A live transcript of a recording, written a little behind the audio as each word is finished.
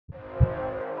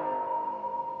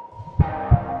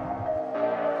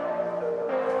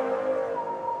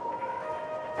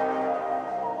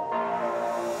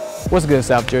What's good,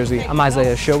 South Jersey? I'm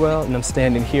Isaiah Showell, and I'm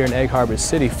standing here in Egg Harbor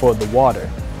City for the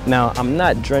water. Now, I'm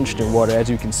not drenched in water, as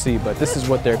you can see, but this is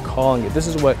what they're calling it. This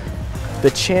is what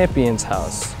the Champions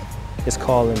House is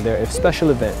calling their special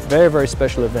event, very, very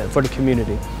special event for the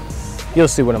community. You'll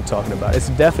see what I'm talking about. It's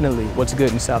definitely what's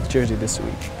good in South Jersey this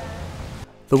week.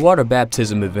 The water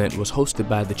baptism event was hosted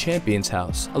by the Champions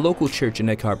House, a local church in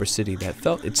Egg Harbor City that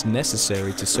felt it's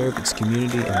necessary to serve its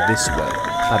community in this way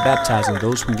by baptizing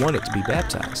those who wanted to be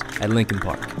baptized at Lincoln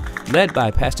Park, led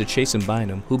by Pastor Chasen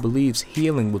Bynum, who believes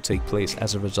healing will take place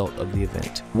as a result of the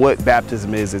event. What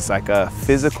baptism is like a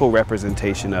physical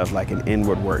representation of like an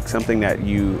inward work, something that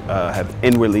you have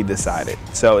inwardly decided.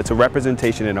 So it's a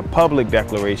representation and a public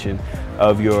declaration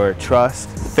of your trust,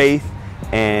 faith,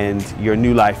 and your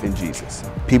new life in Jesus.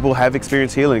 People have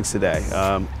experienced healings today.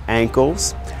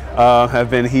 Ankles have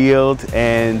been healed,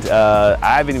 and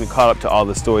I haven't even caught up to all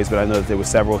the stories, but I know that there were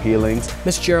several healings.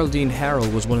 Miss Geraldine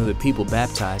Harrell was one of the people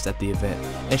baptized at the event,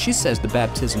 and she says the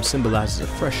baptism symbolizes a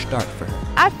fresh start for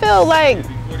her. I feel like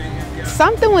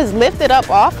something was lifted up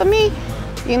off of me,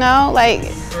 you know, like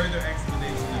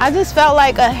I just felt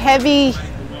like a heavy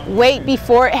weight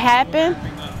before it happened.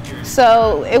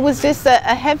 So it was just a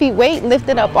heavy weight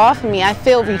lifted up off of me. I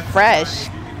feel refreshed.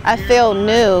 I feel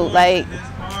new. Like,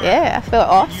 yeah, I feel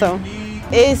awesome.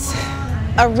 It's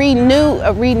a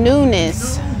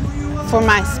renewness for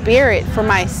my spirit, for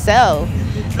myself.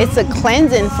 It's a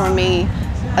cleansing for me,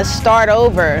 a start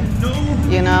over,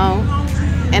 you know?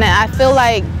 And I feel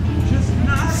like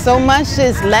so much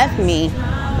just left me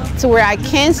to where I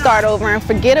can start over and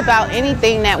forget about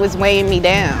anything that was weighing me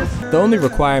down. The only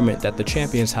requirement that the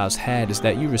Champions House had is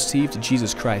that you received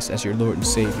Jesus Christ as your Lord and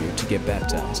Savior to get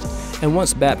baptized. And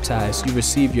once baptized, you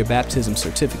receive your baptism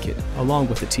certificate along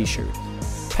with a t-shirt.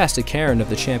 Pastor Karen of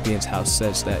the Champions House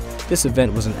says that this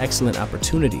event was an excellent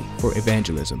opportunity for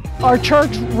evangelism. Our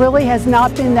church really has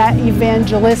not been that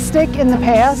evangelistic in the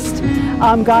past.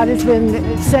 God has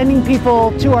been sending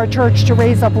people to our church to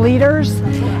raise up leaders,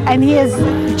 and He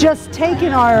has just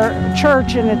taken our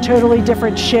church in a totally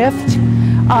different shift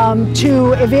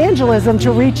to evangelism,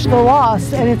 to reach the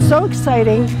lost. And it's so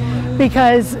exciting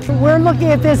because we're looking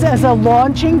at this as a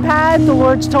launching pad. The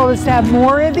Lord's told us to have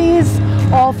more of these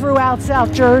all throughout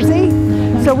South Jersey,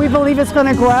 so we believe it's going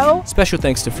to grow. Special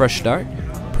thanks to Fresh Start,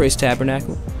 Praise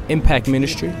Tabernacle, Impact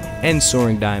Ministry, and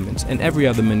Soaring Diamonds, and every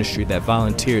other ministry that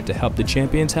volunteered to help the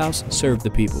Champions House serve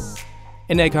the people.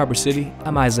 In Egg Harbor City,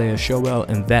 I'm Isaiah Showell,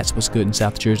 and that's what's good in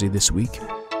South Jersey this week.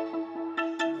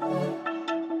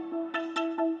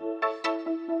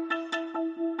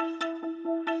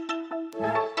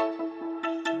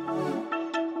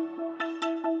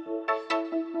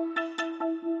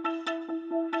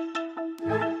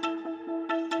 Thank you.